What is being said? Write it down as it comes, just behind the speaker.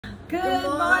Good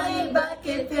morning,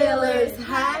 bucket fillers.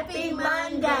 Happy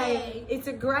Monday. It's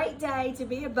a great day to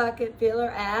be a bucket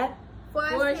filler at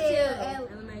Forest Hill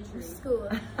Elementary School.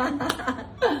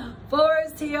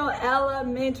 Forest Hill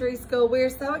Elementary School. We're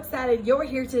so excited you're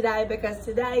here today because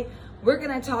today we're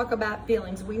going to talk about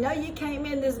feelings. We know you came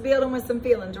in this building with some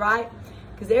feelings, right?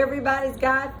 Because everybody's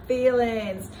got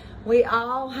feelings. We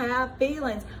all have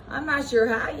feelings. I'm not sure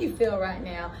how you feel right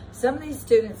now. Some of these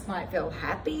students might feel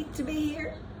happy to be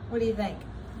here. What do you think?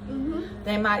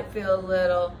 They might feel a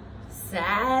little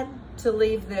sad to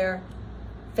leave their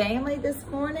family this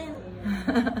morning.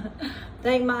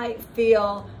 They might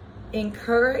feel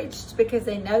encouraged because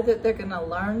they know that they're going to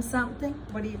learn something.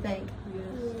 What do you think?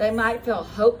 Yes. They might feel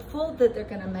hopeful that they're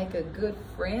going to make a good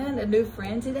friend, a new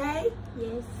friend today.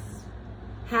 Yes.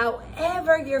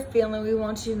 However you're feeling, we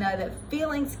want you to know that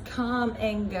feelings come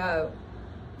and go.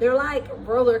 They're like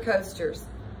roller coasters.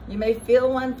 You may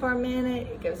feel one for a minute,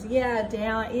 it goes, yeah,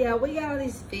 down, yeah, we got all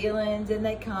these feelings and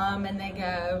they come and they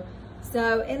go.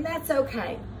 So, and that's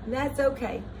okay, that's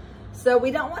okay. So we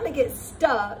don't want to get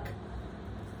stuck,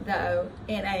 though,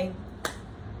 in a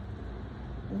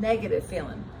negative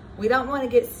feeling. We don't want to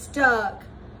get stuck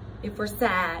if we're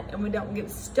sad, and we don't get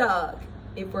stuck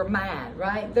if we're mad,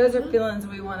 right? Those are feelings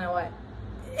we want to what?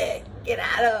 Get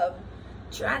out of.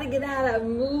 Try to get out of,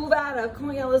 move out of. Come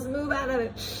on, y'all, let's move out of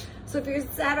it. So if you're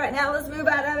sad right now, let's move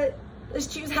out of it. Let's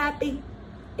choose happy.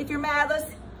 If you're mad,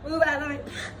 let's move out of it.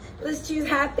 Let's choose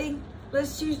happy.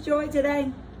 Let's choose joy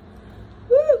today.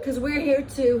 Woo, because we're here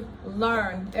to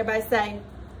learn. Everybody say,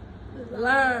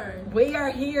 Learn. we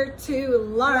are here to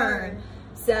learn.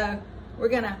 So we're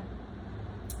gonna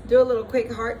do a little quick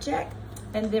heart check,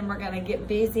 and then we're gonna get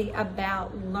busy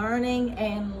about learning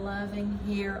and loving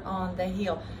here on the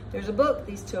hill. There's a book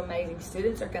these two amazing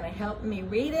students are gonna help me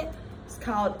read it. It's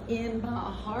called In My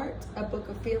Heart, a book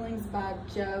of feelings by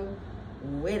Joe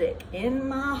Whittick. In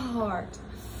My Heart,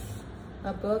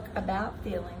 a book about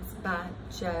feelings by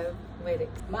Joe Whittick.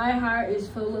 My heart is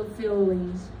full of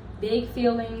feelings, big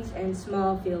feelings and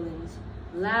small feelings,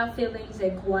 loud feelings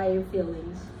and quiet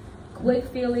feelings, quick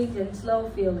feelings and slow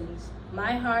feelings.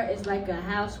 My heart is like a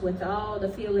house with all the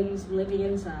feelings living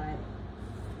inside.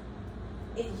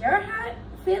 Is your heart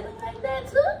feeling like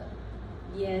that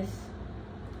too? Yes.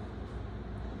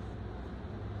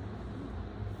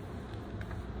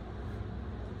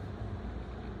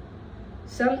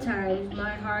 Sometimes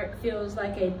my heart feels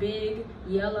like a big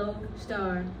yellow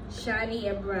star, shiny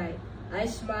and bright. I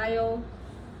smile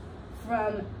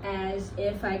from as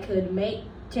if I could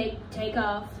take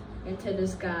off into the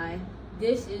sky.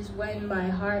 This is when my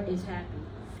heart is happy.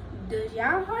 Does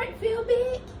your heart feel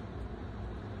big?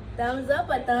 Thumbs up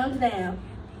or thumbs down?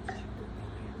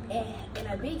 And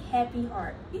a big happy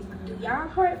heart. Do your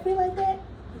heart feel like that?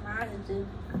 Mine do.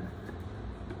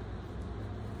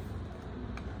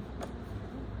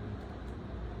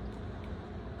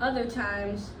 Other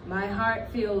times, my heart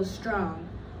feels strong.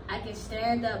 I can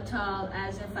stand up tall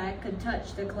as if I could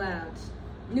touch the clouds.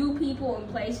 New people and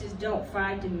places don't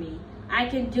frighten me. I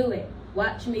can do it.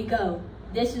 Watch me go.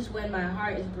 This is when my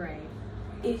heart is brave.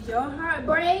 Is your heart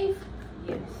brave?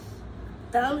 Yes.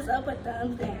 Thumbs up or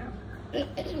thumbs down?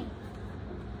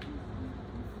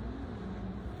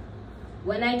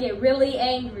 When I get really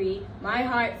angry, my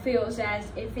heart feels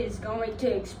as if it's going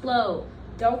to explode.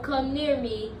 Don't come near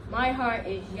me. My heart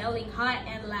is yelling hot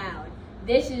and loud.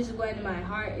 This is when my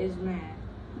heart is mad.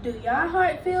 Do your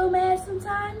heart feel mad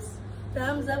sometimes?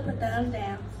 Thumbs up or thumbs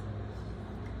down?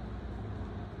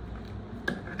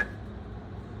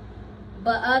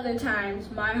 But other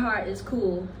times, my heart is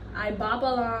cool. I bop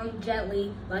along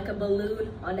gently like a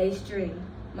balloon on a string.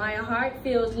 My heart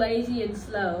feels lazy and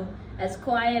slow, as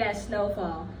quiet as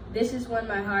snowfall. This is when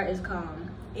my heart is calm.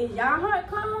 Is your heart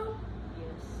calm?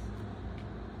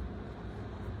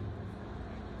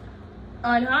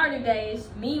 On harder days,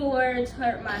 mean words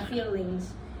hurt my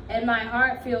feelings, and my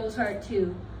heart feels hurt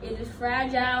too. It is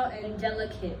fragile and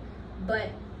delicate, but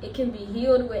it can be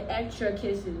healed with extra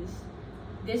kisses.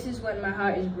 This is when my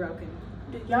heart is broken.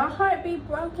 Do your heart be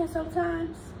broken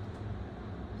sometimes?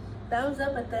 Thumbs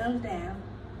up or thumbs down?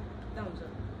 Thumbs up.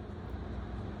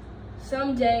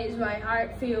 Some days my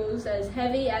heart feels as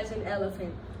heavy as an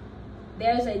elephant.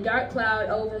 There's a dark cloud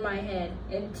over my head,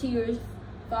 and tears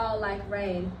fall like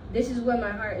rain. This is when my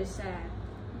heart is sad.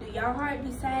 Do your heart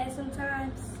be sad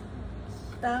sometimes?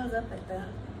 Thumbs up or thumbs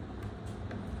down?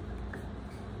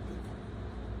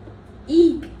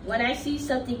 Eek! When I see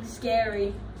something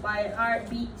scary, my heart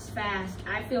beats fast.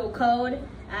 I feel cold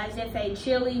as if a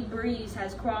chilly breeze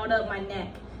has crawled up my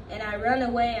neck, and I run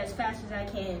away as fast as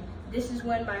I can. This is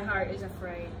when my heart is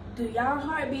afraid. Do your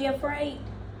heart be afraid?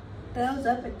 Thumbs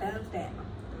up and thumbs down.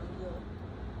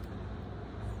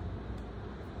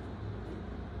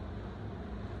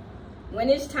 When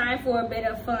it's time for a bit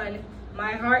of fun,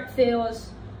 my heart feels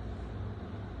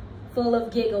full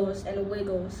of giggles and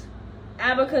wiggles.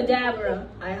 Abracadabra,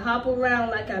 I hop around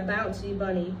like a bouncy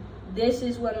bunny. This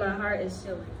is when my heart is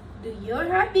silly. Do your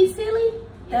heart be silly?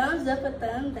 Thumbs up or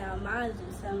thumbs down. Mine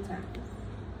do sometimes.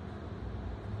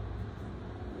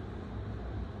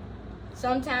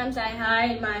 Sometimes I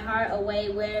hide my heart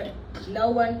away where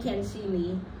no one can see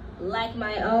me, like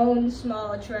my own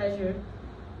small treasure.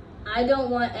 I don't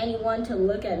want anyone to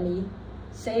look at me.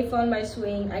 Safe on my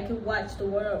swing, I could watch the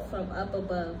world from up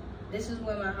above. This is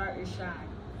when my heart is shy.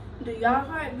 Do your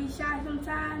heart be shy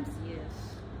sometimes? Yes.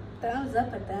 Thumbs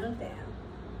up or thumbs down.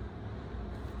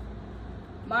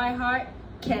 My heart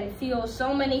can feel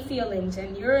so many feelings,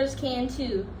 and yours can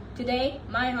too. Today,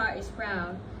 my heart is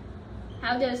proud.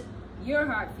 How does your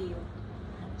heart feel?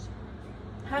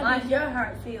 How does your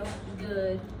heart feel?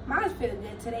 Good. Mine feel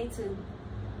good today too.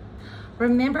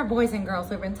 Remember, boys and girls,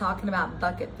 we've been talking about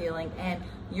bucket feeling, and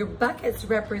your buckets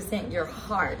represent your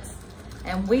hearts.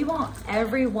 And we want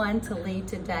everyone to leave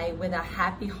today with a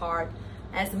happy heart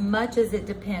as much as it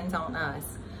depends on us.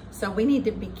 So we need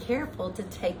to be careful to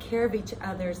take care of each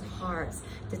other's hearts,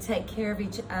 to take care of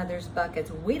each other's buckets.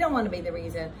 We don't want to be the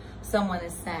reason someone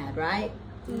is sad, right?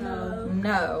 No.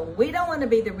 No. We don't want to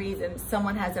be the reason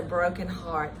someone has a broken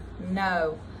heart.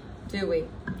 No. Do we?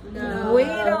 No. We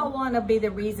don't want to be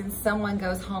the reason someone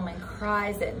goes home and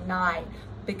cries at night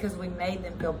because we made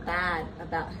them feel bad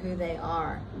about who they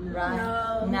are, right?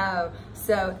 No. No.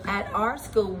 So at our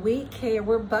school, we care.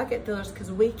 We're bucket fillers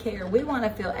because we care. We want to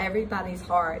fill everybody's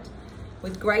heart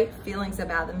with great feelings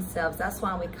about themselves. That's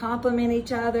why we compliment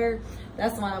each other.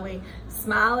 That's why we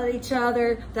smile at each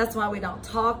other. That's why we don't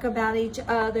talk about each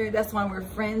other. That's why we're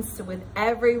friends with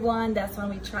everyone. That's why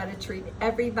we try to treat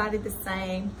everybody the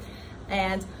same.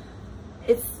 And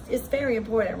it's very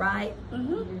important, right?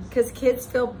 Because kids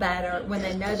feel better when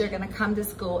they know they're going to come to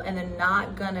school and they're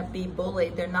not going to be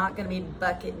bullied. They're not going to be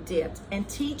bucket dipped. And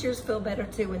teachers feel better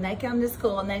too when they come to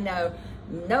school and they know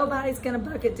nobody's going to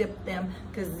bucket dip them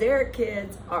because their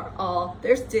kids are all,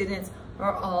 their students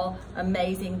are all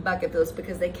amazing bucket fillers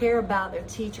because they care about their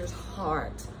teacher's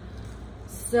heart.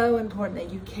 So important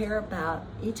that you care about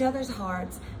each other's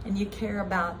hearts and you care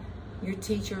about your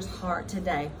teacher's heart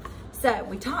today. So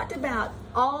we talked about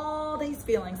all these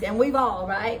feelings, and we've all,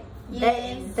 right?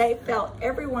 Yes. They felt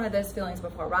every one of those feelings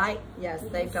before, right? Yes,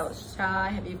 they felt shy.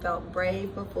 Have you felt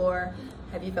brave before?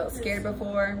 Have you felt scared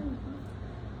before?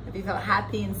 Have you felt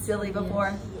happy and silly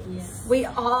before? Yes. We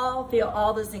all feel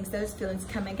all those things, those feelings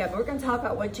come and go. We're going to talk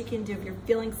about what you can do if you're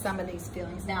feeling some of these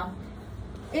feelings. Now,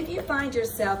 if you find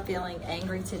yourself feeling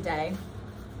angry today,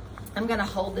 I'm going to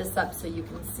hold this up so you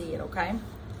can see it, okay?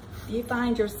 If you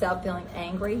find yourself feeling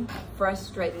angry,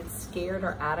 frustrated, scared,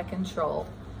 or out of control,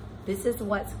 this is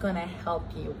what's going to help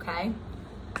you, okay?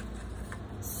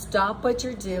 Stop what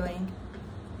you're doing.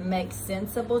 Make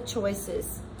sensible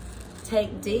choices.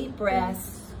 Take deep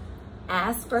breaths.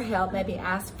 Ask for help. Maybe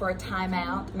ask for a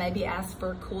timeout. Maybe ask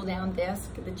for a cool down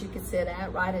desk that you can sit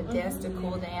at, right? A desk to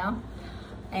cool down.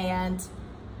 And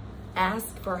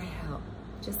ask for help.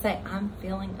 Just say, I'm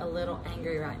feeling a little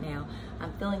angry right now.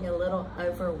 I'm feeling a little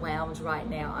overwhelmed right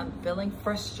now. I'm feeling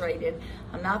frustrated.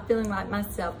 I'm not feeling like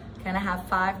myself. Can I have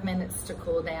 5 minutes to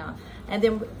cool down? And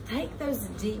then take those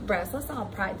deep breaths. Let's all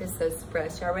practice those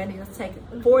breaths. Y'all ready? Let's take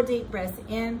 4 deep breaths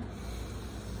in.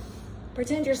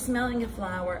 Pretend you're smelling a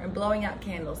flower and blowing out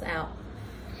candles out.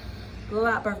 Blow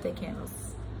out birthday candles.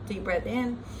 Deep breath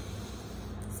in.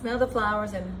 Smell the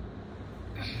flowers and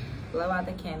blow out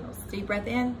the candles. Deep breath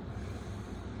in.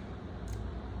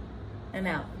 And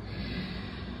out.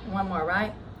 One more,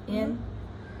 right? In.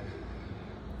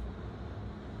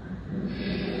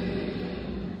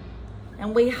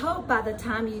 And we hope by the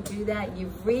time you do that,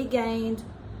 you've regained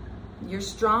your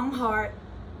strong heart.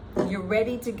 You're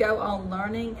ready to go on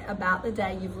learning about the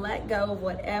day. You've let go of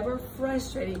whatever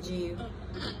frustrated you,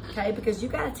 okay? Because you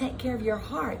got to take care of your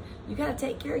heart. You got to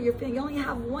take care of your feelings. You only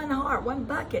have one heart, one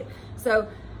bucket. So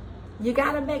you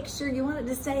got to make sure you want it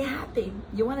to stay happy.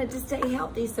 You want it to stay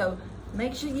healthy. So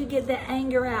make sure you get the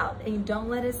anger out and you don't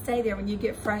let it stay there when you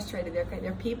get frustrated. Okay?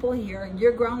 There are people here and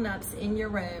you're grown-ups in your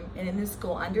room and in this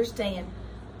school. Understand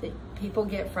that people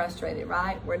get frustrated,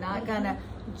 right? We're not going to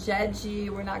judge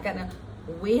you. We're not going to...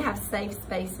 We have safe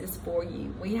spaces for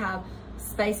you. We have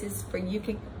spaces for you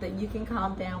that you can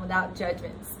calm down without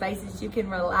judgment. Spaces you can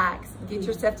relax, get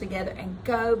yourself together, and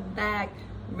go back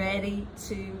ready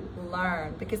to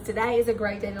learn. Because today is a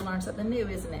great day to learn something new,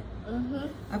 isn't it?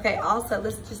 Okay, also,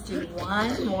 let's just do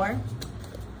one more.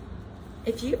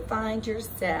 If you find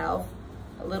yourself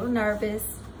a little nervous,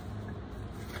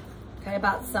 okay,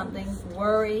 about something,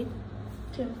 worried,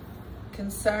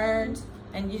 concerned,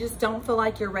 and you just don't feel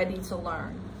like you're ready to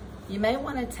learn, you may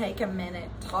want to take a minute,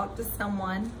 talk to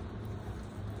someone.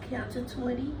 Count to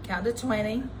 20. Count to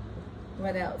 20.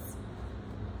 What else?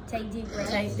 Take deep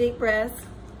breaths. Take deep breaths.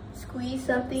 Squeeze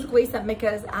something. Squeeze something,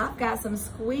 because I've got some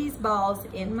squeeze balls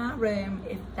in my room.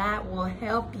 If that will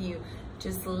help you,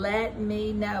 just let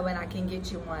me know and I can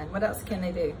get you one. What else can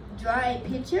they do? Draw a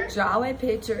picture. Draw a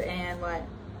picture and what?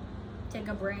 Take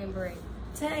a brain break.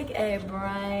 Take a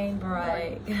brain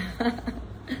break.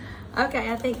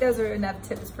 Okay, I think those are enough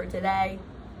tips for today.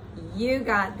 You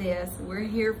got this. We're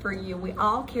here for you. We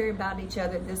all care about each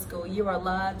other at this school. You are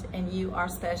loved and you are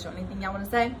special. Anything y'all want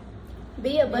to say?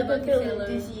 Be a bucket filler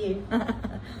this year.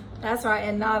 That's right,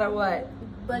 and not a what?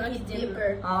 Bucket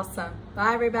dipper. Awesome.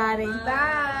 Bye, everybody.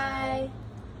 Bye.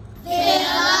 Fill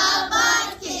up